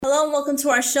Hello and welcome to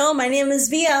our show. My name is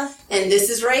Via. And this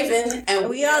is Raven. And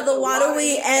we are the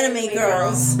Waterway Anime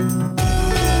Girls.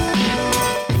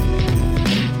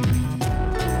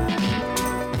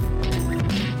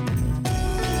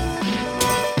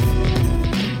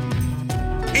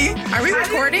 Are we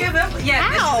recording? Yeah,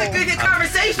 this is a good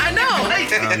conversation. I know.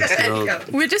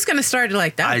 We're just gonna start it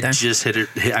like that. I then. just hit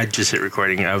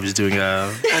recording. I was doing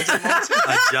a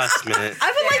adjustment.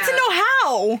 I would like to know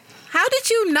how. How did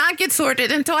you not get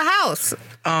sorted into a house?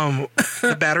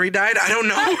 The battery died. I don't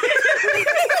know.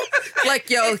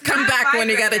 Like, yo, come back when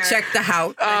you gotta check the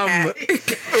house.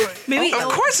 Maybe Of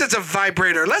course, it's a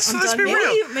vibrator. Let's be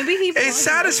real. Maybe he. It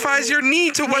satisfies your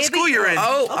need to what school you're in.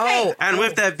 And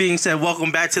with that being said,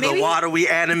 welcome back to the Waterway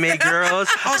Anime Girls.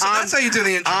 Oh, so that's how you do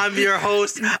the intro. I'm your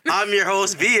host,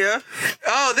 Via.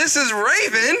 Oh, this is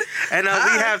Raven. And we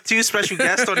have two special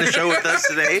guests on the show with us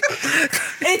today.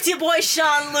 It's your boy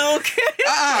Sean Luke.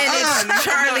 And it's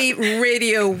Charlie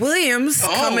Radio Williams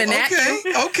coming at you.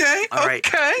 Okay. All right.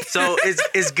 Okay. So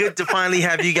it's good to finally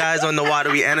have you guys on the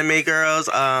Waterway Anime Girls.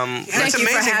 It's you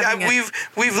for amazing. having it.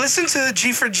 We've listened to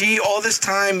G4G all this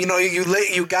time. You know,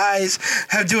 you guys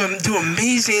have do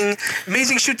amazing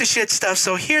shoot the shit stuff.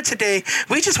 So here today,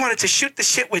 we just wanted to shoot the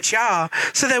shit with y'all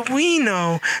so that we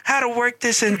know how to work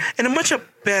this in a much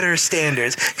better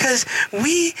standards, because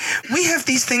we have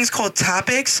these things called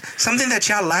topics, something that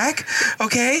y'all lack.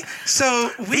 Okay, so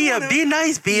Via, be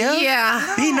nice, Via.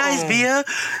 Yeah. Be nice, Via.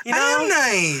 You know, I am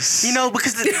nice. You know,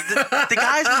 because the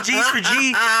guys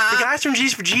from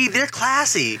G's for G, they're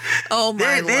classy. Oh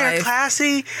my They're life.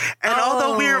 classy. And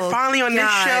although we're finally on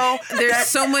this show, there's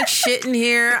so much shit in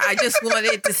here. I just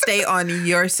wanted to stay on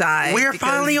your side. we're because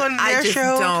finally on I their just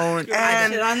show. Don't.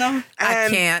 And, Shit on them. I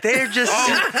and can't. They're just.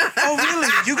 Oh really?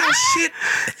 You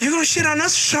gonna shit on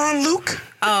us, Sean Luke?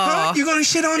 Oh. Huh? You gonna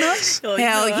shit on us? Oh,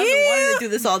 Hell I've been yeah. wanting to do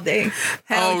this all day.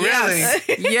 Hell Oh, yes.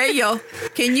 Yeah, yo.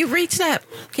 Can you reach that?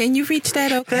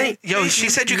 Okay. Yo, she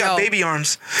said you got baby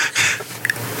arms.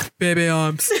 Baby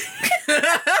arms.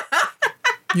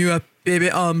 You have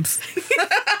baby arms.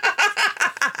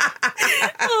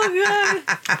 Oh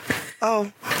god.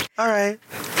 Oh, all right.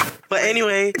 But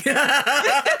anyway,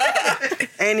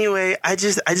 I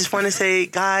just want to say,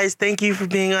 guys, thank you for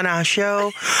being on our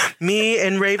show. Me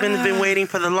and Raven have been waiting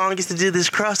for the longest to do this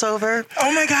crossover.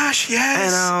 Oh my gosh,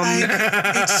 yes. And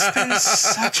it's been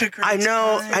such a great I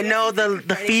know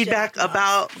the feedback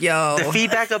about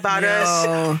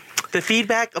us. The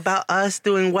feedback about us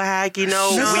doing WAG, you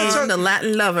know, Sean, the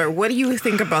Latin lover. What do you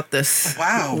think about this?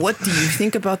 Wow. What do you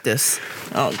think about this?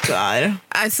 Oh god.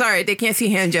 I'm sorry, they can't see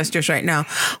hand gestures right now.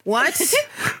 What?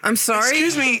 I'm sorry.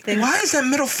 Excuse me. Why is that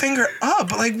middle finger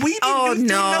up? Like we didn't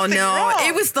do nothing wrong.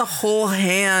 It was the whole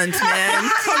hand,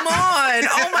 man. Come on.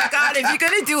 Oh my god, if you're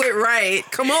gonna do it right,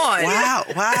 come on. Wow.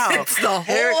 It's the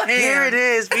whole hand. Here it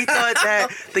is. We thought that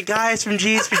the guys from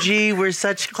G's for G were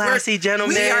such classy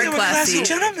gentlemen. We are They were classy.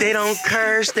 gentlemen. They don't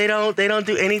curse. They don't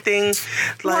do anything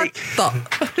like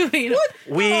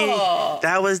What?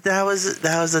 that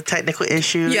was a technical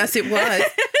issue. Yes, it was.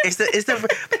 It's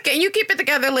the Can you keep it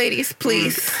together, ladies?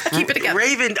 Please. Keep it together.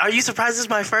 Raven, are you surprised this is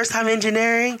my first time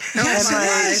engineering? Yes,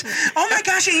 it is. Oh my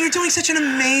gosh, and you're doing such an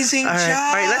amazing All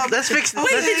job. right, let's fix this.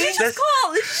 Wait, did you just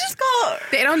call? Did you just call?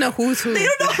 They don't know who's who. They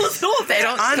don't know who's who. They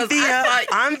don't. I'm 'cause Via. I thought-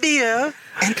 I'm Via.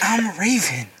 And I'm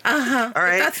Raven. Uh-huh. All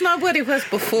right. That's not what it was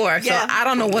before. So Yeah. I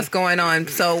don't know what's going on.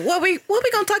 So what we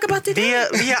gonna talk about today?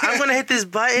 Via, I'm gonna hit this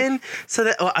button so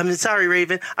that. Oh, I'm sorry,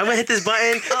 Raven. I'm gonna hit this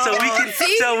button so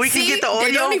we can get the audio.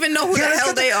 They don't even know who the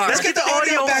hell they are. Let's get the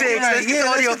audio back fixed. right. Let's get the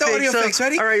Yeah, audio let's get the audio fixed. fixed.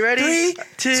 Ready? All right, ready? 3,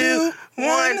 2,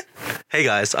 1. Hey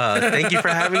guys, thank you for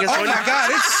having us Oh on. my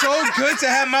God, it's so good to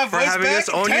have my For voice having back. us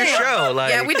on your show.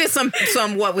 Like, Yeah, we did some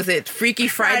what was it? Freaky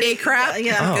Friday crap?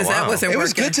 Yeah. Because that wow. wasn't It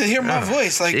was working. good to hear my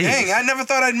voice. Like, Jeez. dang, I never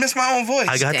thought I'd miss my own voice.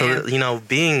 I got Damn. to,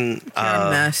 being a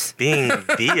mess. being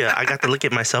Via, I got to look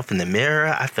at myself in the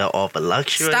mirror. I felt all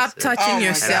voluptuous. Stop touching Oh my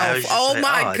yourself. God. I was just Oh like,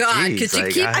 my oh, God. geez, Could you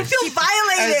like, keep I I feel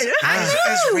violated. As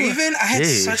Raven, I had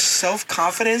Jeez. such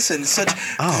self-confidence and such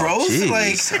Oh, growth, jeez.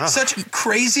 like Oh. such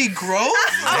crazy growth.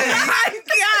 my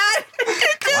God.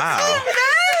 Wow.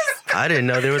 I didn't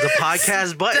know there was a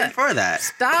podcast button for that.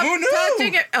 Stop Who knew?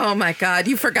 touching it. Oh my God.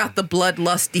 You forgot the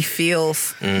bloodlusty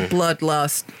feels.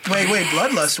 Bloodlust. Wait,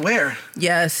 bloodlust, where?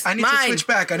 Yes. I need Mine. to switch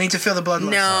back. I need to feel the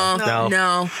bloodlust.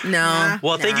 No.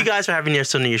 Well, thank you guys for having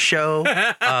us on your show.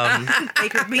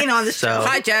 Thank you for being on the show. So,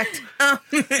 Hijacked.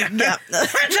 Yeah.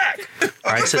 Okay,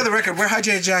 All right, so- for the record, we're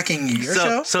hijacking your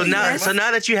show. so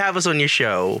now that you have us on your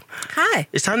show, Hi.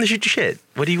 it's time to shoot your shit.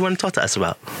 What do you want to talk to us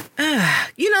about?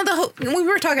 You know, we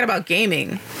were talking about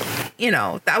gaming.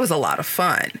 that was a lot of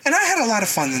fun. And I had a lot of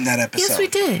fun in that episode. Yes, we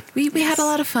did. We had a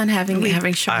lot of fun having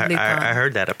Sean-Luc on. I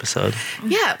heard that episode.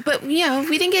 Yeah, but we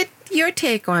didn't get your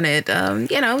take on it.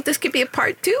 This could be a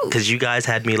part 2. Because you guys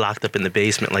had me locked up in the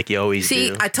basement like you always do.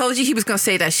 See, I told you he was going to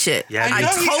say that shit. Yeah, I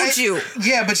told you.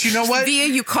 Yeah, but you know what? Via,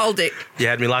 you called it. You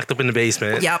had me locked up in the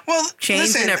basement. Yep. Well, changed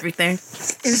listen, and everything.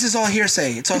 This is all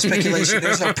hearsay. It's all speculation.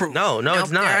 There's no proof. No,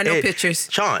 it's not. There are no pictures.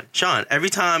 Sean, every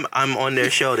time I'm on their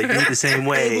show, they do it the same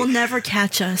way. They will never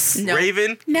catch us. No.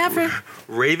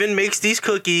 Raven makes these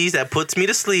cookies that puts me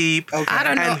to sleep. Okay. I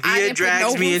don't know. And Via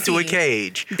drags me into a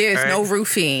cage. There's no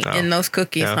roofing in those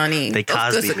cookies, honey. They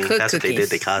Cosby me. That's what they did.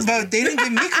 They Cosby me. But they didn't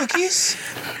give me cookies.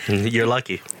 You're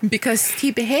lucky. Because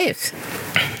he behaves.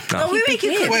 Oh, we make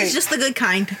you cookies, Wait. just the good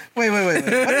kind. Wait. What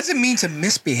does it mean to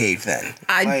misbehave then?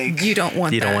 You don't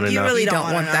want that. You don't want to know. really You don't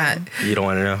don't want wanna that. You don't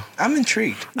want to know. I'm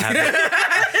intrigued.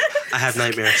 I have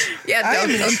nightmares. Yeah, I am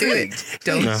don't do intrigued. it.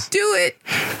 Don't do it.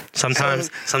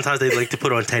 Sometimes they like to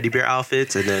put on teddy bear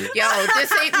outfits and then Yo,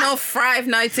 this ain't no Five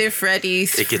Nights at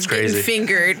Freddy's. It gets getting crazy.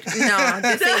 Fingered. No,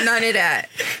 this ain't none of that.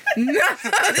 None of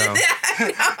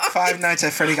that. 5 Nights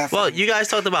at Freddy got. Well, you guys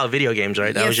talked about video games,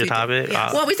 right? That Yes, was your we did. topic?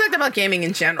 Yes. Well, we talked about gaming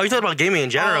in general. Oh, you talked about gaming in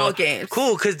general? All games.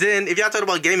 Cool, because then if y'all talked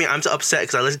about gaming, I'm so upset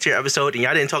because I listened to your episode and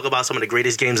y'all didn't talk about some of the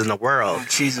greatest games in the world.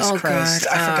 Jesus Oh, Christ.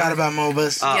 God. I forgot about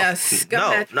MOBAs. Yes. Go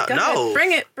no, ahead. no, Go no. ahead.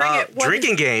 Bring it.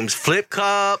 Drinking games, Flip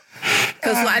Cup.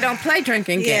 Because I don't play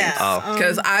drinking games. Yeah. Oh.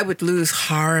 Because I would lose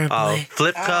horribly.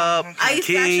 Flip Cup,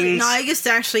 I used to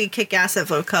actually kick ass at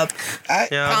Flip Cup. I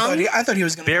thought he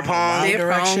was going to Beer go in a pong. wild Beer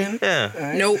pong. direction.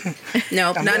 Yeah. Nope.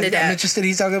 Nope. None of I'm that. interested.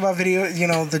 He's talking about video,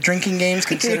 the drinking games,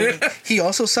 considering he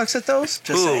also sucks at those.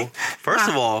 Just Ooh. saying. First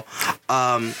of all,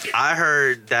 I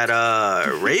heard that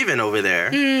Raven over there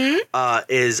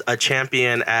is a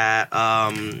champion at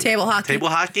Table hockey. Table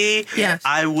hockey. Yes.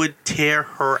 I would tear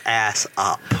her ass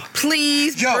up.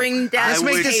 Please Yo, bring that. let's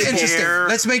make this table. interesting.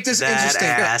 Let's make this that interesting.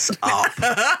 ass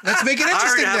up. Let's make it I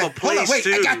already interesting. have then. a Hold place, on, wait.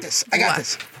 I too. got this. I got What?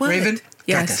 this. What? Raven, got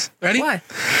Yes. this. Ready? What?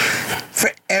 For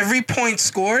every point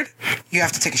scored, you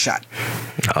have to take a shot.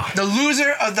 Oh. The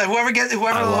loser of whoever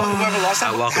lost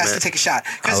that welcome has it. to take a shot.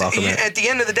 Because I welcome it. at the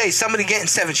end of the day, somebody getting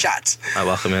 7 shots. I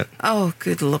welcome it. Oh,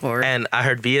 good Lord. And I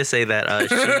heard Via say that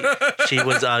she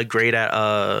was great at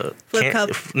Flip Cup.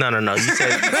 No. You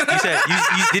said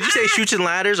did you say Chutes and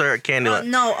Ladders or Candyland?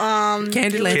 No,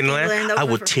 Candyland. Candyland. that I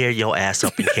was would for- tear your ass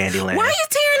up in Candyland. Why are you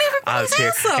tearing everybody's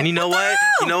ass up? And you know What what?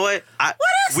 the You know what?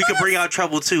 We could bring out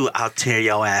trouble too. I'll tear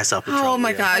your ass up. In trouble. Oh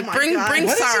my God! Oh my bring God. bring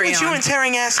What is it sorry with you on. and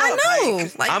tearing ass up? I know.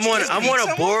 Like, I'm just on beat a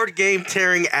someone? board game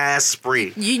tearing ass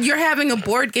spree. You're having a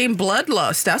board game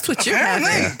bloodlust. That's what you're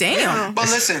Apparently. having. Damn. But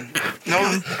listen,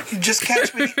 no, you just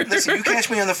catch me. Listen, you catch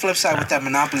me on the flip side with that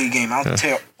Monopoly game. I'll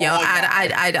tear. Yo, all y'all.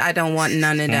 I don't want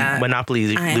none of that.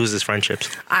 Monopoly I- loses friendships.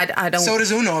 I don't. So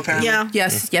does Uno, apparently. Yeah.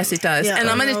 Yes, it does. Yeah. And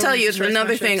I'm going to Uno tell you destroys another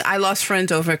thing. friendships. I lost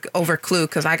friends over Clue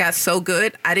because I got so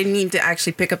good. I didn't need to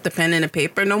actually pick up the pen and the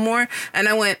paper no more. And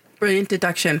I went, brilliant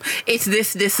deduction. It's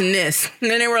this, and this. And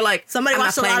then they were like, Somebody I'm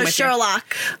watched a not lot playing of with you.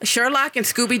 Sherlock. Sherlock and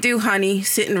Scooby-Doo, honey,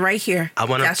 sitting right here.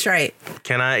 That's right.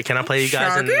 Can I play you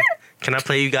guys in? Sharker? Can I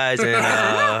play you guys in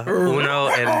Uno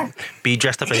and be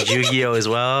dressed up as Yu-Gi-Oh as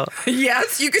well?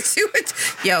 Yes, you could do it.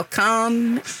 Yo,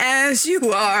 come as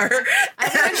you are,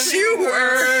 as you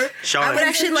were. Sean, I would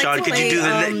actually like Sean, to could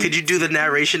play, could you do the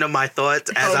narration of my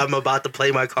thoughts as I'm about to play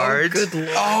my cards? Good Lord.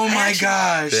 Oh my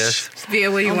gosh. Yes.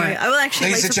 Via, what do you want? I would actually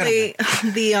Ladies like to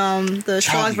play the Sherlock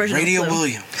Charlie, version Radio of Clue.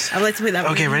 Williams. I would like to play that.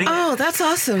 Okay, one. ready? Oh, that's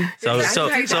awesome. So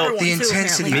The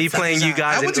intensity. me playing you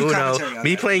guys I in would do Uno, commentary on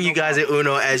me that. playing you guys in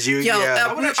Uno as Yo,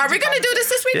 Yu-Gi-Oh. are we gonna do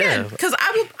this weekend? Yeah. Because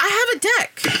I have a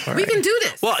deck. We can do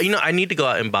this. Well, I need to go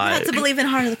out and You buy have it. to believe in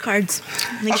heart of the cards.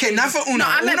 Make Okay, sure not for Uno. No,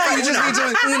 I meant Uno, for you just Uno.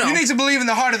 need to. Uno. You need to believe in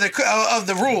the heart of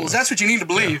the rules. That's what you need to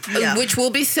believe. Yeah. Which will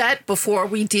be set before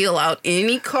we deal out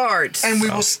any cards. And we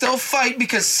will still fight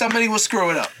because somebody will screw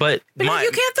it up. But But my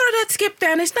you can't throw that skip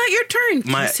down. It's not your turn.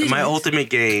 my Decisions. ultimate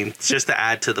game, just to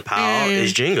add to the power,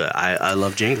 is Jenga. I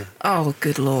love Jenga. Oh,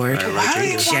 good Lord. I love Why do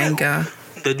you Jenga. Jenga.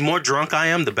 The more drunk I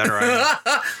am, the better I am.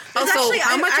 Oh, so actually-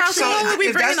 how I'm much actually- alcohol will we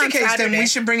If bring that's on the case, Saturday? then we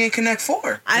should bring in Connect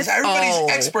 4. Because everybody's Oh.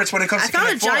 experts when it comes I to found a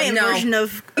Connect 4. giant No. version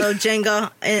of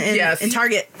Jenga in Yes.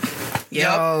 Target.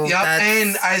 Yo, Yep.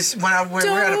 that's- And we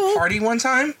were at a dope. party one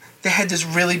time, they had this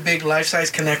really big life-size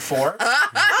Connect 4.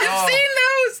 I've seen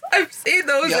those. I've seen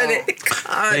those in it.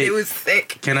 God, Hey. it was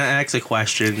sick. Can I ask a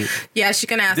question? Yeah, she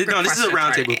can ask. No, this is a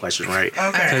questions, roundtable right? question, right?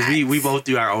 Okay. Because we both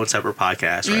do our own separate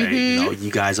podcasts, right? You know,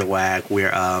 you guys are whack.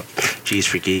 We're G's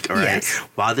for Geek, all right? Yes.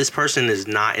 While this person is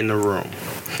not in the room,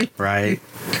 right?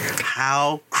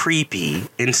 How creepy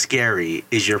and scary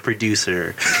is your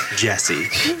producer, Jessie?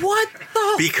 What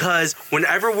the? Because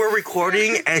whenever we're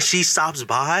recording and she stops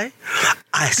by,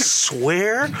 I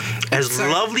swear, as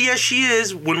lovely as she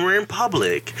is when we're in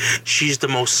public, she's the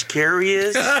most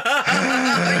scariest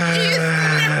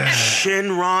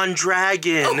Shinron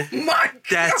dragon My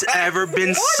that's ever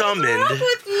been summoned.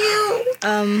 with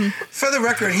you? For the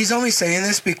record, he's only saying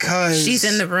this because She's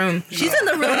in the room. She's in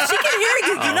the room. She can hear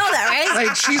you. You know that, right?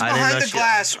 like she's I didn't behind know the she-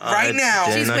 glass right now,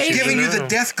 didn't know she was giving in you the the room.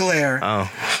 death glare,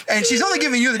 Oh, and she's only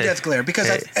giving you the death glare because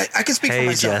I can speak for Hey,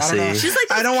 myself. I don't know. Jesse. She's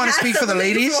like I don't want to those speak cats for the that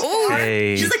look ladies. so far.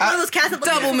 Hey. She's like one of those cats that look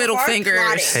Double so middle far, fingers.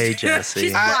 plotting. hey, Jessie.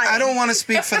 She's- I don't want to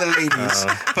speak for the ladies,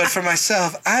 but for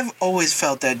myself, I've always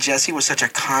felt that Jessie was such a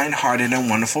kind-hearted and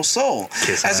wonderful soul.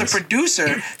 Kiss As a ass.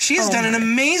 producer, she has done an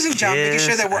amazing job making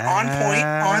sure that we're on point,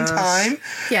 on time.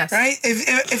 Yes. Right?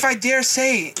 If I dare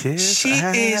say, Kiss she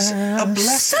is a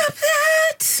blessing. Stop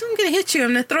that! I'm gonna hit you.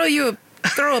 I'm gonna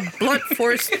throw a blunt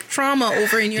force trauma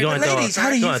over in your. You gonna Ladies, how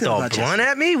do you gonna feel throw a about blunt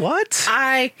at me? What?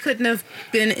 I couldn't have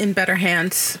been in better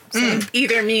hands.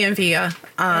 Either me and Via.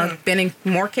 Been in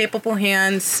more capable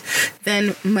hands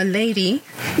than my lady,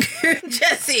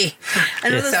 Jessie. I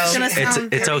know this is So- gonna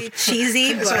sound it's very okay. cheesy,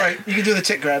 It's but all right. You can do the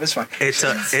tick grab. It's fine. It's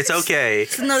okay.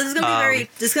 no, this is gonna be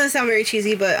this is gonna sound very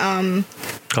cheesy, but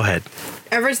Go ahead.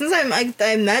 ever since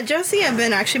I met Jessie, I've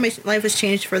been actually my life has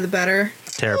changed for the better.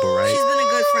 Terrible, right? She's been a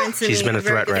good friend to me. She's been a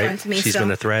very threat, good right? friend to me, She's so-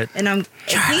 been a threat. And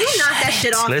can you knock that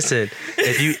shit off? Listen,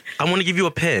 I want to give you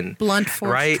a pin, Blunt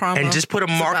force right? trauma. And just put a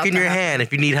It's mark about in to your happen. hand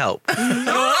if you need help.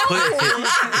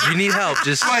 If you need help,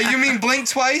 just Why, you mean blink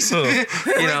twice? Blink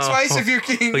know, twice if you're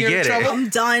we in get it. trouble? I'm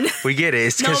done. we get it.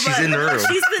 It's because she's in the room.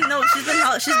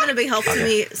 She's been a big help to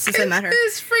me since I met her.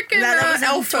 This freaking That was in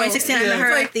Alpha. 2016. I met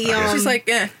her at the She's like,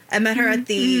 yeah. I met her at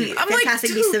the I'm like, Fantastic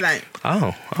dude. Beasts event.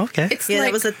 Oh, okay. It's Yeah, like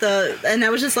that was at the, and I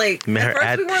was just like, You met her first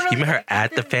at we weren't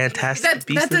really the Fantastic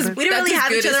Beasts that does- event? we didn't That's really as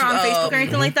have each good other as, on Facebook or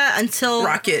anything like that until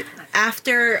Rocket.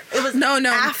 after it was No,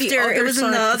 after the other it was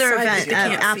in the side, other the side event that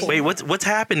you at can't Apple. see. Wait, what's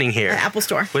happening here? At Apple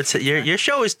Store. What's your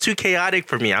show is too chaotic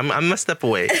for me. I'm gonna step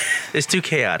away. It's too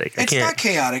chaotic. I It's can't. not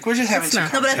chaotic. We're just having some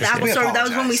not. No, but at the conversation. Apple We Store, that was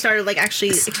when we apologize. started like actually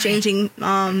exchanging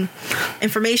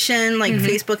information, like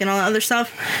Facebook and all that other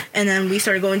stuff. And then we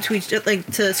started going to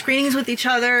to screenings with each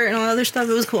other and all that other stuff.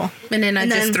 It was cool. And then I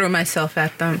And just then- threw myself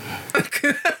at them.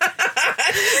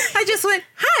 I just went,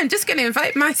 hi, I'm just going to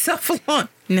invite myself along.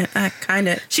 No, I kind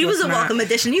of. She was a welcome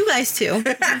addition. You guys too.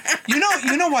 You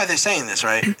know why they're saying this,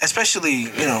 right? Especially,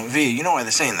 V, you know why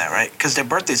they're saying that, right? Because their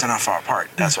birthdays are not far apart.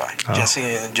 That's why. Jesse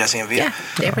and V. Yeah,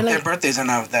 they relate. Their birthdays are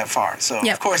not that far. So,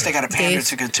 Yep. of course, they got to pander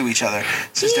Days. to each other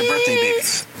since they're birthday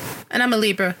Yes. babies. And I'm a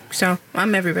Libra, so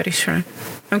I'm everybody's friend.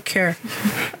 I don't care.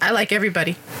 I like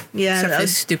everybody. Yeah, Except that for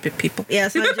was- stupid people. yeah.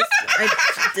 So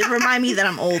it remind me that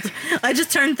I'm old. I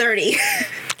just turned 30.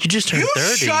 You just turned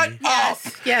 30. Shut up.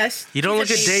 Yes. You don't look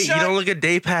a day. You don't look a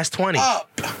day past 20. Up.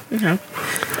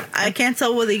 I can't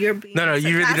tell whether you're being No,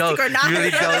 you really don't. sarcastic or not. You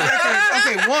really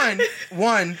don't. Okay,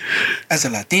 one, as a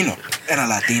Latino and a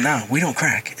Latina, we don't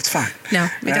crack. It's fine. No,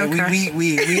 we don't crack.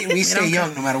 We stay don't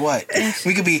young no matter what.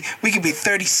 We could be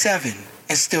 37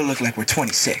 and still look like we're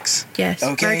 26. Yes.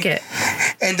 Okay. Work it.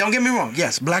 And don't get me wrong.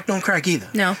 Yes, black don't crack either.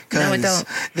 No, it 'Cause don't.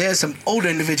 There's some older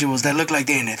individuals that look like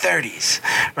they're in their 30s,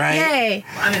 right? Yay.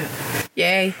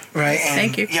 Yay. Right. And,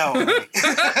 Thank you. Yo,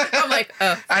 I'm like,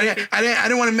 oh. I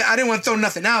didn't want to throw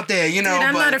nothing out there, you know. Dude,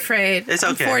 I'm but not afraid. It's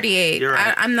okay. I'm 48. You're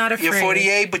right. I'm not afraid. You're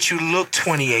 48, but you look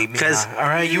 28. Because all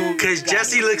right, because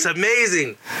Jesse looks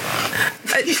amazing.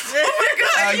 Oh my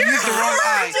God. you used the wrong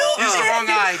eye. Used the wrong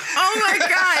eye. Oh my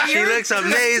God. She looks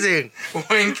amazing.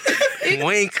 Wink.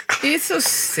 Wink. He's so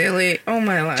silly. Oh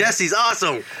my life. Jesse's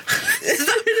awesome.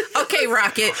 Okay,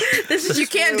 Rocket. You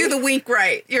can't do the wink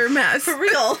right. You're a mess. For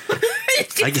real.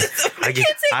 I give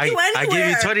you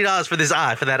anywhere. $20 for this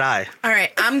eye, for that eye. All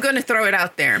right, I'm going to throw it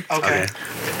out there. Okay.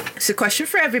 It's a question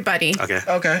for everybody. Okay.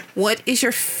 Okay. What is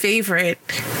your favorite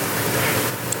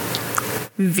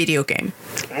video game?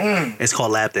 It's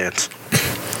called lap dance.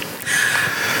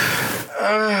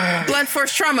 Blunt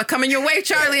force trauma coming your way,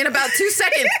 Charlie, in about 2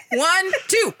 seconds. 1,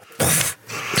 2.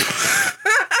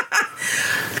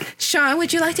 Sean,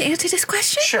 would you like to answer this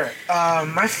question? Sure.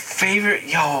 My favorite,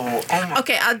 oh my,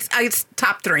 Okay, I'll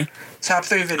top 3. top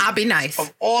 3 videos. I'll be nice.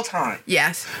 Of all time.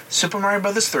 Yes. Super Mario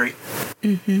Brothers 3.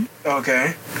 Mm-hmm.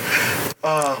 Okay.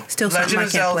 Still Legend something of I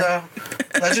Zelda.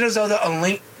 can't Legend of Zelda: A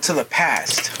Link to the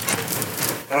Past.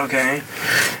 Okay.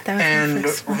 That was my And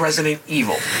first one. Resident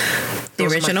Evil. The Those are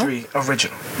my original? 3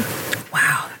 original.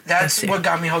 Wow. That's it. what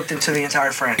got me hooked into the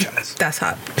entire franchise. That's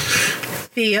hot.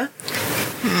 Thea.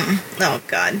 Oh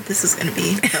God, this is gonna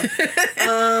be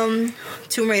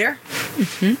Tomb Raider.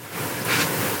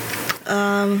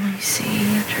 Let me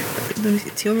see.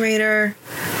 Tomb Raider.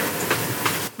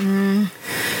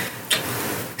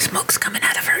 Smoke's coming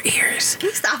out of her ears. Can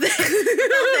you stop it?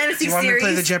 Final Fantasy Do you want me to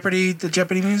play the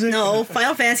Jeopardy music? No,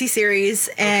 Final Fantasy series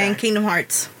and Okay. Kingdom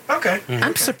Hearts. Okay.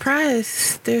 I'm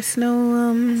surprised there's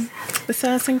no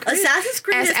Assassin's Creed. Assassin's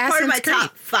Creed is part of my Assassin's Creed.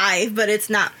 top 5, but it's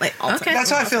not like all Okay. That's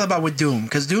how I feel about with Doom,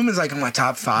 because Doom is like in my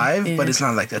top 5, but it's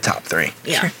not like the top 3.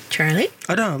 Yeah. Charlie?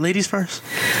 Oh no, ladies first.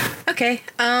 Okay.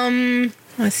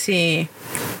 Let's see.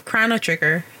 Chrono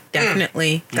Trigger.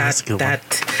 Definitely. That's a good one. That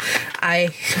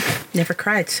I never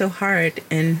cried so hard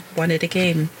and wanted a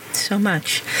game so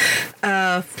much.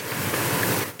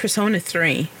 Persona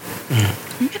 3.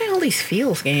 I'm getting all these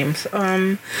feels games.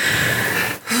 Damn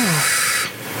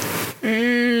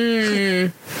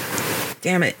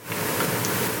it.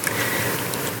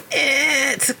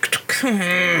 It's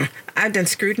I've done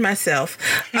screwed myself.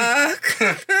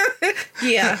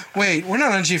 Yeah. Wait, we're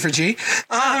not on G for G.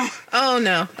 Oh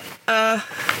no.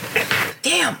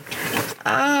 Damn.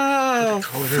 Oh.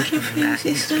 Final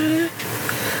Fantasy Star.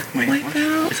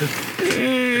 Wipeout.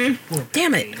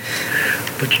 Damn it.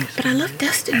 But I love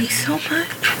Destiny so much.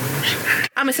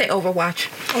 I'm gonna say Overwatch.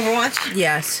 Overwatch?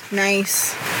 Yes.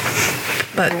 Nice.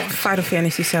 But Final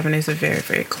Fantasy 7 is a very,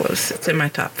 very close. It's in my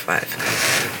top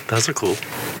 5. Those are cool.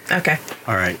 Okay.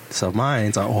 All right, so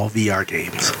mine's are all VR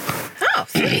games. Oh,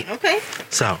 sweet. Okay.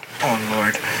 So Oh,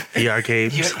 Lord. VR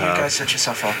games. You guys set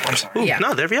yourself up. I'm sorry. ooh, Yeah.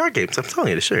 No, they're VR games. I'm telling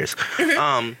you, they're serious.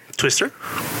 Twister.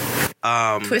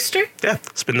 Twister? Yeah,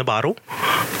 spin the bottle.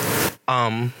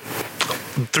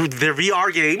 Through their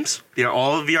VR games, they're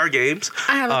all VR games.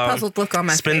 I have a puzzled look on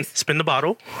my face. Spin the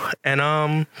bottle, and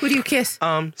Who do you kiss?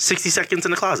 60 seconds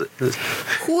in the closet.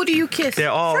 Who do you kiss?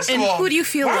 They're all. First And of all, who do you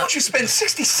feel why up? don't you spend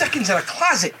 60 seconds in a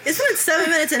closet? Isn't it 7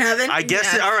 Minutes in Heaven? I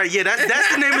guess. Yeah. All right, yeah,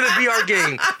 that's the name of the VR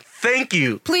game. Thank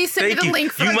you. Please send me Thank the you.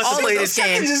 link for You must all have of played those it.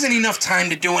 Seconds games. isn't enough time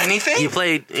to do anything. You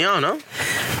played. You don't know.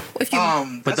 If you,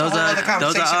 But That's a those whole other are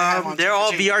conversation to have on they're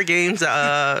all G4G. VR games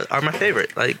that are my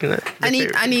favorite. Like I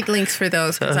need links for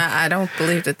those because I don't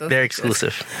believe that those they're exist.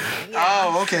 exclusive.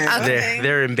 Oh, okay.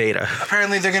 They're in beta.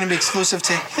 Apparently, they're going to be exclusive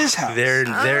to his house. They're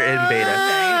in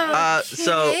beta.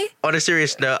 So on a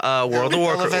serious note, World of They'll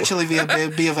Warcraft. eventually be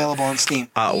available on Steam.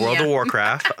 World Yeah. of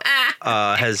Warcraft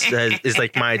is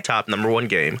like my top number 1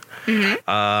 game.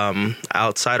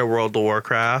 Outside of World of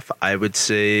Warcraft, I would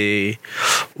say,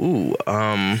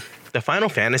 the Final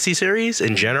Fantasy series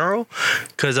in general,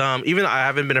 because even though I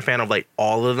haven't been a fan of like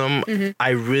all of them,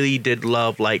 I really did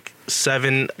love like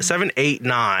 7, 8,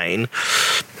 9,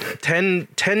 10,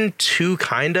 2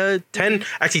 kinda, 10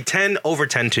 actually 10 over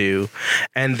 10 2,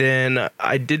 and then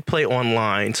I did play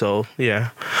online, so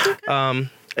yeah.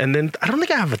 And then I don't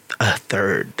think I have a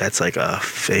third that's like a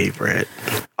favorite.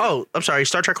 Oh, I'm sorry,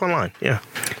 Star Trek Online. Yeah.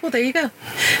 Well, there you go.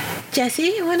 Jesse,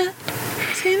 you wanna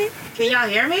say anything? Can y'all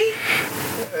hear me?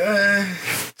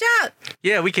 Shout.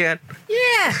 Yeah, we can.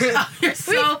 Yeah. You're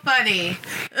so funny.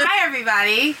 Hi,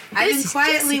 everybody. I've been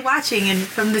quietly watching and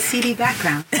from the CD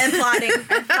background And plotting.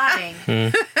 and plotting.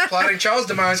 Plotting Charles'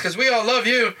 demise because we all love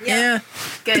you. Yeah.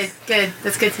 Good.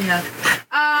 That's good to know.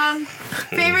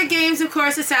 Favorite games, of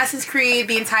course, Assassin's Creed,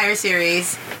 the entire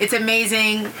series. It's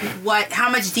amazing how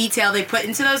much detail they put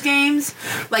into those games.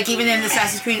 Like even in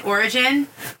Assassin's Creed Origin,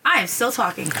 I am still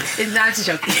talking. It's not just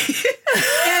joking.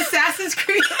 In Assassin's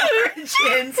Creed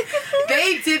Origins,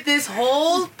 they did this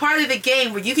whole part of the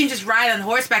game where you can just ride on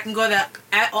horseback and go to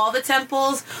all the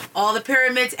temples, all the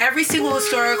pyramids, every single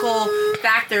historical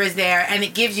factor is there, and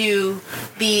it gives you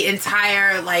the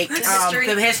entire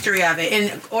the history of it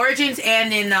in Origins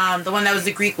and in the one that was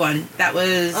the Greek one that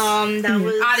was That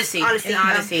was Odyssey. In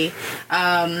Odyssey.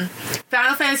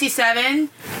 Final Fantasy VII.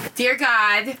 Dear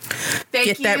God, thank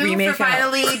Get that you remake for out.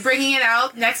 finally bringing it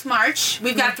out next March.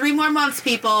 We've got 3 more months,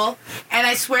 people, and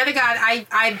I swear to God,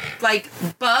 I like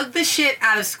bug the shit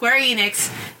out of Square Enix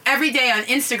every day on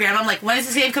Instagram. I'm like, when is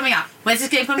this game coming out? When's this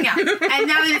game coming out? And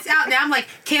now that it's out, now I'm like,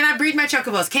 can I breed my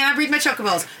chocobos? Can I breed my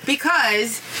chocobos?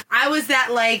 Because I was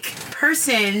that like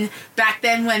person back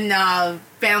then when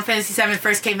Final Fantasy VII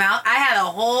first came out. I had a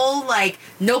whole like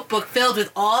notebook filled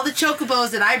with all the chocobos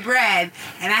that I bred,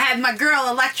 and I had my girl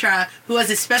Electra, who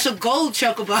was a special gold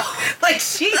chocobo. Like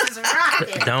she was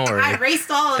rocking. Don't worry. I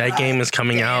raced all of them. That game is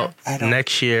coming out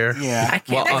next year. Yeah. I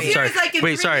can't Well, wait. I'm sorry. Next year is like in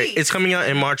Wait, 3 sorry. weeks. It's coming out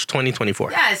in March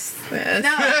 2024. Yes. No.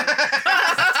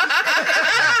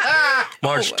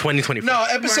 March 2024. No,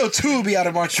 episode 2 will be out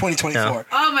of March 2024.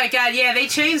 Oh my god, yeah, they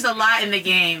changed a lot in the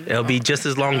game. It'll be just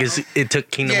as long as it took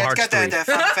Kingdom Yeah, it's Hearts got 3. that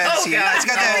Final Fantasy. God. It's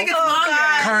got I think that it's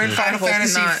longer. current Final hope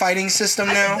Fantasy not. fighting system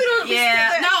now.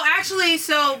 Yeah, no, actually,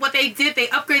 so what they did, they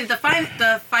upgraded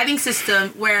the fighting system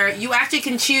where you actually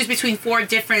can choose between 4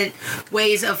 different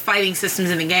ways of fighting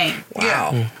systems in the game.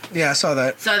 Yeah. Yeah, I saw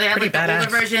that. So they have Pretty like the older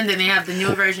badass. version, then they have the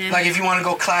newer version. Like if you want to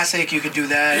go classic, you could do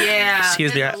that. yeah.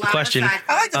 Excuse me, there's a lot of question. side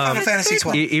I like the Final Fantasy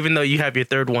 12. Even though you have your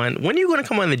third one, when are you going to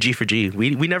come on the G for G?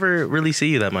 We never really see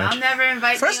you that much. I'll never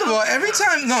invite First you of all, over. every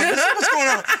time, no, this is what's going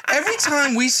on. Every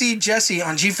time we see Jessie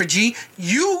on G4G,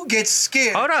 you get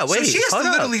scared. Hold up, So wait, she has hold to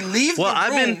up. literally leave Well, the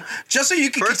I've room been- just so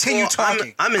you can First of continue all,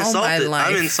 talking. I'm Oh, my insulted. life.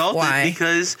 I'm insulted Why?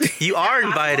 because you are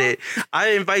invited.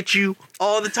 I invite you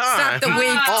all the time. Stop the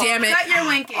wink, damn it. Cut your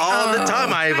winking. All the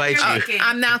time I invite Cut your you. winking.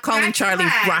 I'm now calling Red Charlie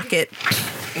flag. Rocket.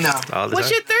 No. All the What's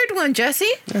time. your third one, Jesse?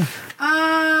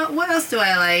 What else do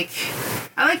I like?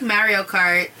 I like Mario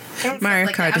Kart. Mario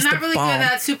Like, Kart I'm is not the really bomb. good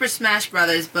at Super Smash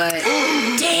Brothers, but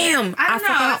Damn, I I don't know.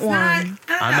 forgot It's one.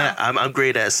 not. I don't know. I'm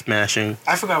great at smashing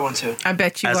I forgot one too. I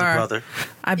bet you as are. a brother.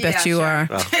 I bet Yeah, you sure. are.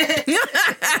 Oh.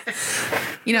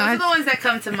 You know, Those are the ones that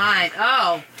come to mind.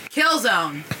 Oh,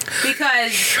 Killzone.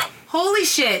 Because holy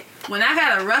shit, when I've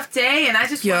had a rough day and I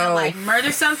just want to Yo. like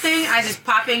murder something, I just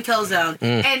pop in Killzone.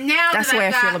 And now That's that the way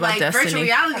I've I feel got about like Destiny. virtual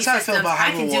reality That's how I feel systems, about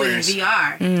I can Hyrule do it in Warriors.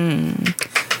 VR.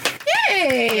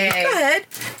 Hey, go ahead.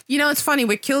 You know, it's funny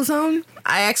with Killzone.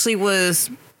 I actually was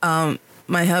my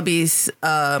hubby's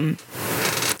wingman.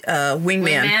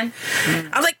 Man,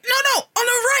 I was like, no, on the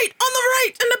right,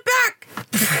 in the back.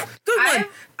 Good one.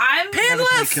 I'm Pan Never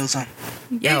played left. Killzone.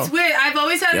 Yo, It's weird. I've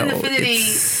always had an yo, affinity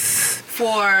it's-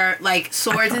 for like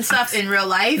swords and stuff in real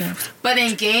life, but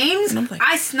in games, And I'm like-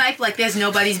 I snipe like there's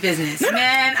nobody's business.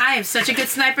 Man, I am such a good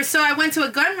sniper. So I went to a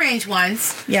gun range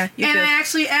once, Yeah, you and did. I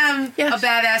actually am Yes. a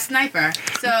badass sniper.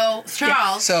 So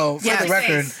Charles, So for Yeah. the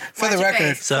record, Watch your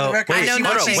face. So for the record, I know she-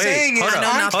 nothing. what she's saying is hold up,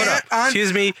 on hold cam- up. on-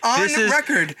 Excuse me, On this is-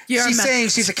 record, You're she's a saying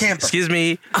she's a camper. Excuse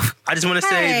me. I just want to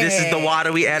say this is the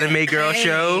Waterly Anime Girl Hey.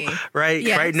 show, right?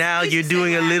 Yes. Right now, You you're should say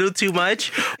doing a that. little too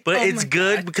much, but Oh it's my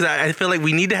good God. because I feel like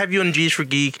we need to have you on G's for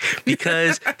Geek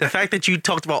because the fact that you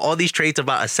talked about all these traits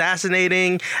about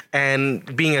assassinating and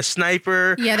being a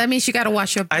sniper. yeah, that means you got to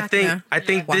watch your back. now. I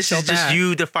think Watch this your is just back.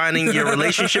 you defining your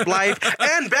relationship life.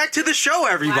 And back to the show,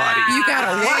 everybody. You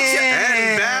gotta watch it.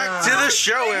 And back to the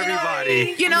show,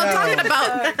 everybody. You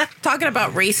know, talking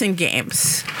about racing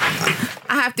games.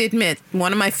 I have to admit,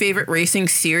 one of my favorite racing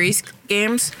series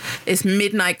games is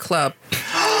Midnight Club.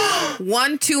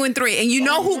 1, 2, and 3. And you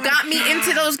know who got me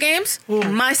into those games?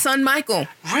 My son Michael.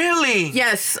 Really?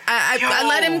 Yes, I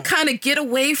let him kind of get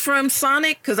away from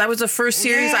Sonic because that was the first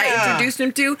series I Yeah. introduced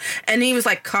him to, and he was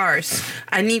like, "Cars,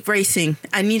 I need racing.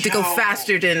 I need to go Yo,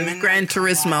 faster than Midnight Gran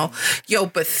Turismo." Yo,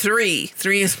 but three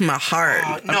is my heart.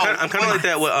 I'm kind of like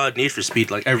that with Need for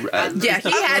Speed. Like, Yeah,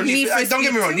 he had Need for Don't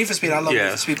get me Speed wrong, Need for Speed. I love Yeah.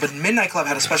 Need for Speed, but Midnight Club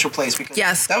had a special place because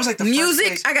Yes, that was like the music.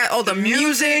 First place. I got all the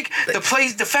music. the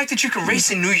place, the fact that you can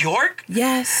race in New York,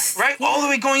 Yes, right, all the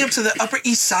way going up to the Upper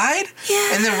East Side,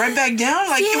 Yeah. and then right back down.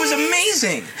 Like it was Yes.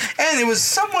 amazing, and it was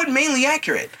somewhat mainly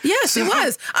accurate. Yes, it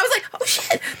was. I was like, "Oh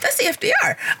shit, that's the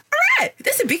FDR. All right,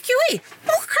 this is BQE.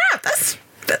 Oh crap, that's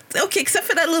okay." Except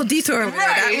for that little detour over there.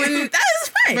 Right. That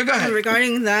is fine. But go ahead.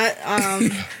 Regarding that,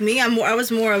 I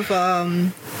was more of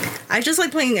I just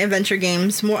like playing adventure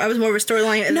games. I was more of a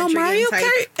storyline adventure No, Mario game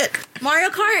type. Kart. Mario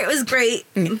Kart was great,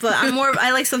 but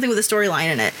I like something with a storyline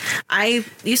in it. I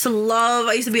used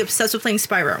to be obsessed with playing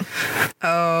Spyro.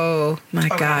 Oh my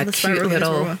God, the cute Spyro games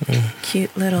little, were-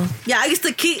 cute little. Yeah, I used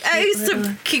to keep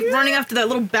running after that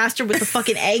little bastard with the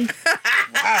fucking egg.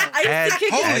 I used to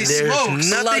kick Holy and there's smokes.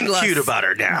 nothing Bloodlust. cute about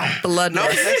her now. No,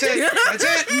 Bloodless. that's it. That's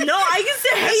it. No, I used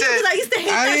to hate That's it. it. I used to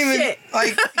hate I that didn't even shit.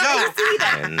 like.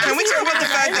 Yo, And can we talk about the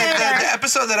fact that the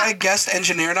episode that I guest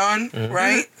engineered on,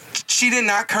 right? She did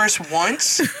not curse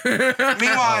once.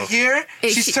 Meanwhile, here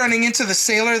she's she- turning into the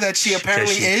sailor that she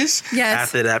apparently she- is. Yes,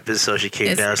 after that episode, she came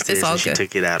It's downstairs all and she good.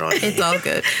 took it out on it's all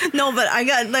good. No, but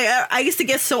I used to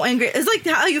get so angry. It's like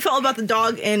how you felt about the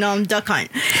dog in Duck Hunt.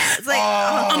 It's like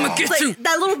I'ma get it's like you.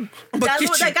 that get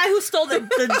you. guy who stole the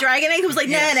dragon egg who was like,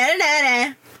 nah, nah, nah,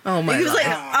 nah. Oh my He was like,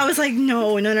 God. I was like,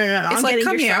 no. It's I'm like, getting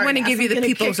come your here, I'm sorry gonna ass. give you the gonna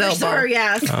people's kick your elbow. sorry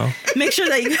ass. Oh. Make sure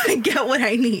that you get what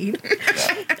I need.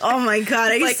 Oh my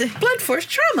God, I Like used to. blunt force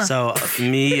trauma. So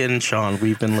me and Sean,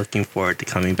 we've been looking forward to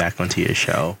coming back onto your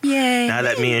show. Yay. Now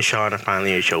that me and Sean are finally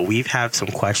on your show, we've have some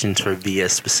questions for Via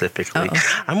specifically.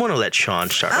 Uh-oh. I'm going to let Sean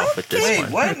start off with this Wait,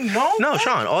 one. what? No. No,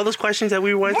 Sean, all those questions that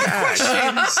we wanted What to ask.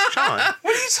 questions? Sean,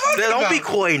 What are you talking don't about? be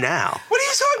coy now. What are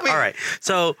you talking about? All right.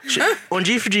 So on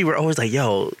G4G, we're always like,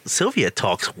 yo, Sylvia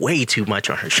talks way too much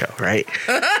on her show, right?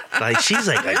 Like, she's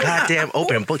like a goddamn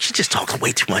open book. She just talks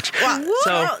way too much.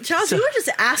 Charles, you were just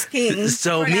asking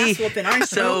so for an me, ass whooping, aren't you?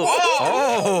 so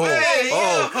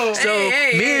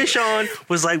Hey, me and Sean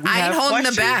was like, we I ain't have holding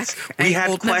the questions. back. We Ain't had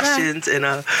holding the back. questions,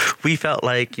 and we felt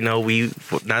like, you know,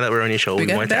 now that we're on your show, we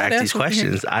got wanted to ask badass these over here.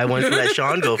 questions. I wanted to let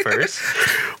Sean go first.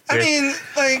 I mean,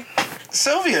 like,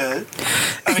 Sylvia.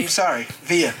 I mean, sorry,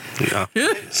 Via. Yeah.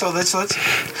 So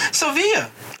So Via.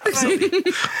 Like,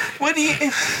 why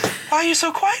are you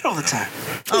so quiet all the time?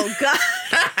 Oh God.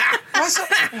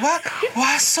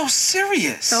 Why so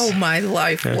serious? Oh my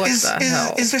life! What the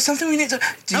hell? Is there something we need to?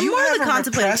 Do I'm you more have the a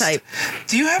contemplative repressed type.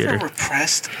 Do you have Get a her.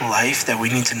 repressed life that we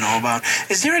need to know about?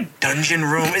 Is there a dungeon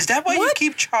room? Is that why you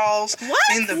keep Charles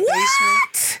in the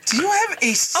basement? Do you have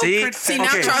a secret? See, now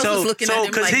Charles was looking at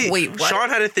him 'cause like, wait, what? Sean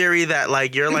had a theory that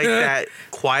like you're like that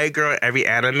quiet girl in every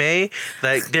anime.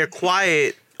 Like they're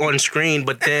quiet on screen,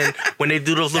 but then when they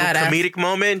do those little Badass. comedic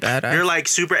moments, Badass. you're like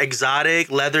super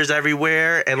exotic, leathers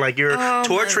everywhere, and like you're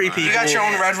torturing people. You got your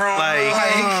own red room.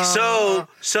 Like so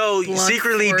Blunt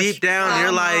secretly force deep down,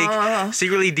 you're like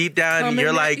secretly deep down, Coming you're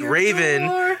at like your Raven.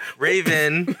 door.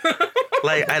 Raven.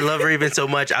 Like I love Raven so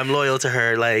much, I'm loyal to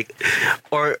her. Like,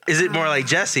 or is it more like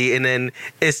Jesse? And then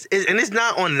it's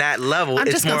not on that level. I'm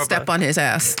it's just more gonna of step a, on his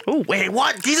ass. Oh wait,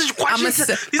 what? These are questions. These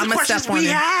are I'm gonna questions step on we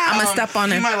him. have. I'm gonna step on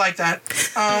You him. might like that.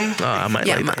 Oh, I might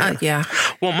Yeah, like that. yeah.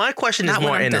 Well, my question is Not when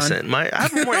more I'm done. innocent. I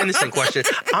have a more innocent question.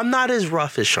 I'm not as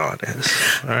rough as Sean is.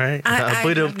 All right. No.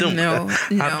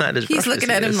 I'm not as He's rough looking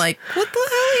as at he him is. like, what the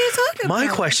hell are you talking My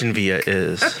about? question, Via,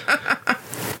 is: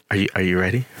 Are you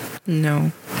ready?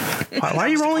 No. Why are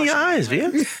you rolling your eyes, Via?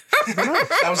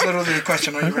 That was literally the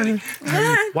question. Are you ready?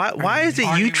 Why is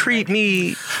it you treat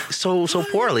me so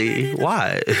poorly?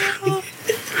 Why?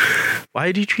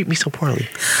 Why do you treat me so poorly?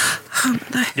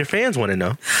 Your fans want to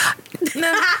know.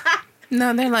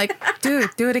 No, they're like, dude,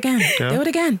 do it again. No? Do it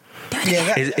again.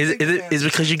 Yeah. Is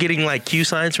it because you're getting like cue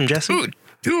signs from Jesse?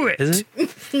 Do it. Is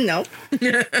it? No.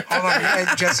 Hold on. Hey,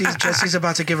 Jesse's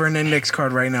about to give her an index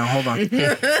card right now. Hold on.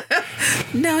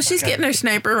 No, she's getting her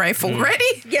sniper rifle ready.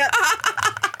 Yep.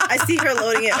 I see her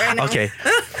loading it right now. Okay.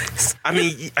 I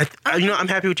mean, I'm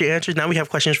happy with your answers. Now we have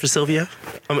questions for Sylvia.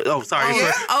 Sorry.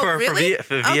 yeah? For Really? Via.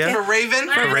 For Via. Okay. For Raven.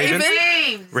 Raven.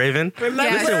 Names. Raven.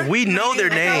 Remember? Listen, we know their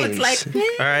names. It's like,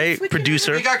 All right,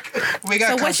 producer. We got. So what's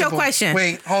your Constable. question?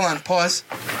 Wait, hold on. Pause.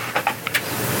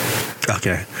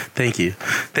 Okay. Thank you.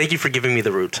 Thank you for giving me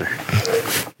the root, sir.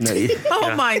 No,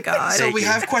 Oh my God. So Thank we you.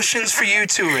 have questions for you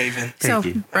too, Raven. So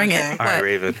you. bring Okay. it. All right, What?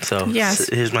 Raven. So Yes.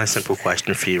 here's my simple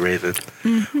question for you, Raven.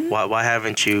 Why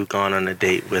haven't you gone on a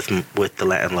date with the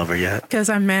Latin lover yet? Because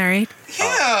I'm married.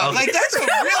 Yeah, okay. like that's a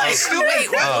really stupid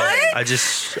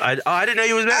question. I didn't know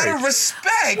you was Out married. of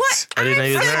respect. What? I didn't know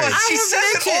you was Look, married. she says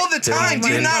it all the time. Do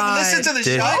you Oh my not God. listen to the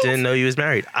show? Didn't know you was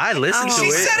married. I listened to She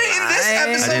it. said it in this I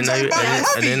episode. I didn't know talking you. about I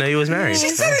hubby. didn't know you was married. She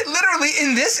said it literally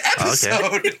in this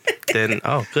episode. Then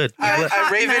good.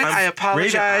 Raven, I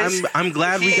apologize. Raven, I'm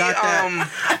glad we got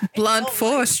that. Blunt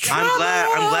force trauma.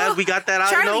 I'm glad we got that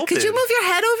out in the Charlie, open. could you move your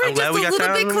head over I'm glad just a we got little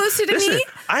that bit out. closer to Listen, me?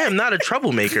 I am not a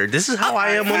troublemaker. This is how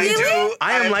I am on the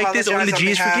I am like this on the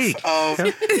G's for Geek. Of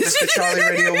Mr. Charlie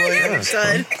Radio Williams.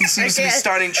 Good. He seems to be Okay.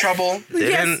 starting trouble.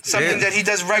 Something that he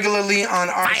does regularly on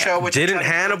our show. Which Didn't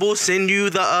Hannibal send you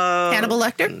the Hannibal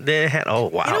Lecter? Oh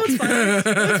wow. You know what's funny? You know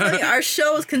what's funny? Our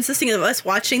show is consisting of us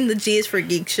watching the G is for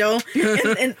Geek show.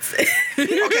 And Okay,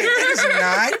 it is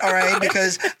not, all right,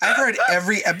 because I've heard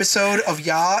every episode of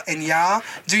y'all, and y'all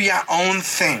do your own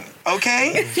thing,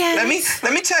 okay? Yes.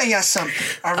 Let me tell y'all something,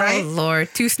 all right? Oh Lord,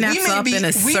 two snaps up in a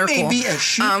we circle. may be a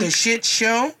shoot the shit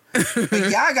show, but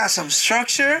y'all got some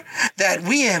structure that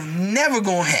we have never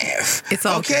gonna have. It's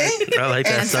all okay. I like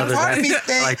that And stuff. a part of me,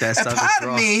 I like that stuff. part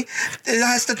of me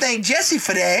has to thank Jessie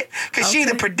for that because she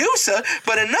the producer,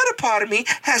 but another part of me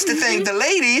has to thank the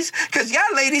ladies because y'all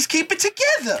ladies keep it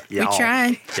together. We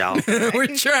tried. Y'all. We're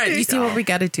trying. You see what we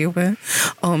got to do, man?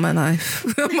 Oh, my life.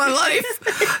 My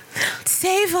life.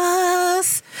 Save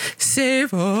us.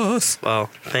 Save us. Well,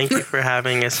 thank you for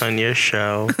having us on your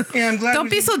show. Yeah, I'm glad. Don't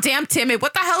be so damn timid.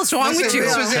 What the hell's wrong with you?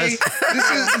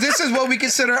 This is what we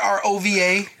consider our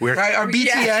OVA, right? Our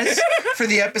BTS for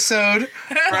the episode,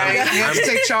 right? We have to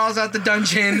take Charles out the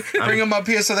dungeon, bring him up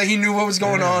here so that he knew what was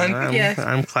going on.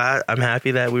 I'm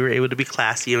happy that we were able to be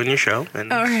classy on your show.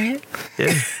 And, All right.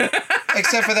 Yeah.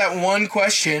 Except for that one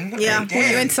question. Yeah. Were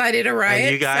you incited a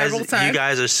riot And several times? you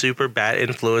guys are super bad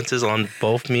influences on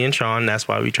both me and Sean. That's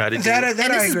why we try to do That and I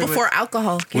this is agree before with.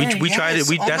 alcohol. we Yes. try to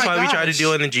Oh that's my why we try to gosh.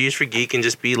 do it in the G's for Geek and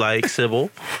just be like civil.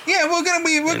 Yeah,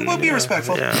 we'll be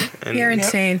respectful. Yeah. And, You're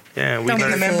insane. yeah, we Don't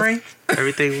In the be learned membrane.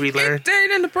 everything we learned.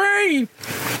 Dead in the brain.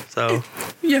 So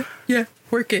Yeah.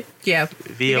 Work it. Yeah.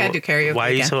 Via, gotta do karaoke why are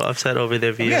you again. so upset over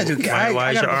there, Via? Yeah, dude.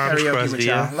 Why is your arms crossed,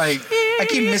 Via? Like, I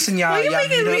keep missing y'all. You y'all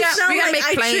making me meetups. sound we gotta like make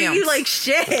I treat plans. you like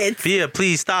shit. Via,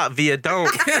 please stop. Via, don't.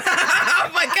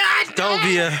 Oh my God. Don't,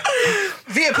 Via.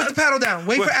 Via, put the paddle down.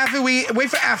 Wait for after. Wait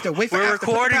for after. We're Put the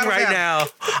recording paddle right down. now.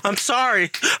 I'm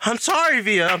sorry,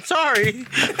 Via. I'm sorry.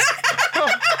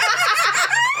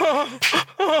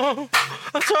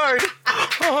 I'm sorry.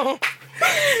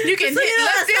 You can So, hit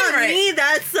left that's and not right. me.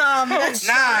 That's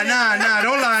Nah.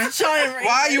 Don't lie. Sean right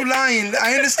Why are you lying?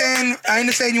 I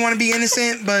understand you want to be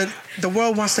innocent, but the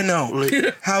world wants to know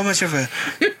how much of a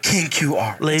kink you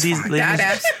are. Ladies and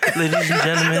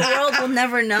gentlemen. The world will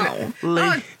never know.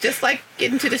 Oh, just like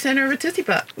getting to the center of a Tootsie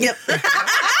Pop. Yep.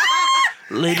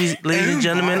 Ladies and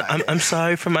gentlemen, I'm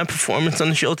sorry for my performance on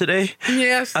the show today.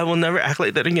 Yes. I will never act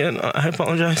like that again. I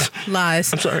apologize.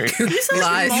 Lies. I'm sorry.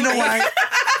 Lies. You know why?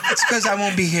 It's because I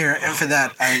won't be here, and for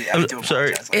that, I do I'm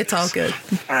sorry. apologize. It's all good.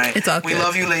 All right. It's all We good.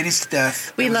 love you, ladies, to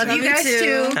death. We love you guys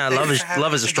too. Nah, love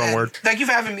is a strong word. Thank you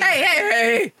for having me.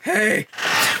 Hey.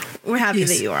 We're happy Yes.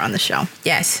 that you are on the show.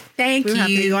 Yes. Thank We're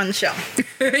happy you you. on the show.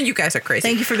 You guys are crazy.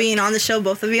 Thank you for being on the show,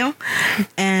 both of you.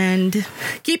 And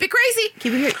Keep it crazy.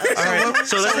 keep it here. All right,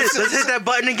 so let's hit that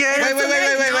button again. Wait.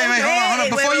 Hold on.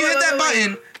 Before you hit that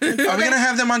button, are we gonna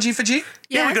have them on G4G?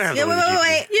 Yeah, we're gonna have Yeah, that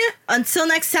wait. Yeah. Until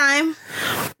next time,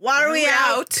 water we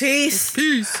out. Peace.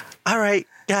 All right,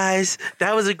 guys,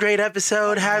 that was a great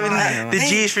episode having the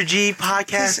G's for G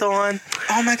podcast on.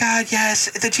 Oh my God, yes.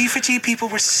 The G4G people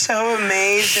were so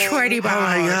amazing. Shorty Oh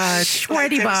my God.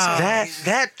 Shorty Like, ball.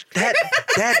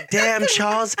 That damn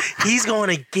Charles, he's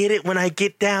gonna get it when I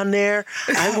get down there.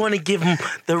 I'm gonna give him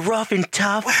the rough and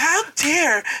tough. How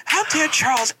dare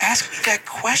Charles ask me that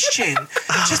question?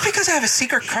 Just because I have a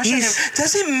secret crush on him He's-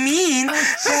 doesn't mean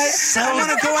that I want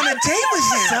to go on a date with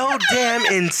him. So damn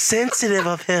insensitive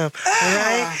of him. All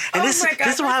right? And this my God,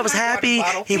 is why I was that's my water happy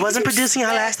bottle. he wasn't producing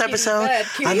our last episode.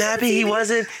 I'm happy he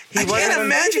wasn't. I can't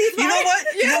imagine. You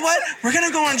know what? We're going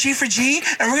to go on G4G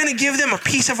and we're going to give them a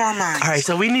piece of our minds. All right,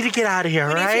 so we need to get out of here,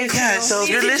 all right? Yes. So if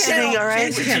you're listening, all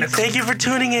right, thank you for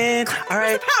tuning in. All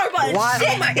right. power button? Why,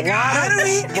 Shit.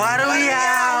 why do we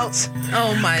out?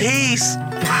 Oh my. Peace.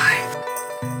 Bye.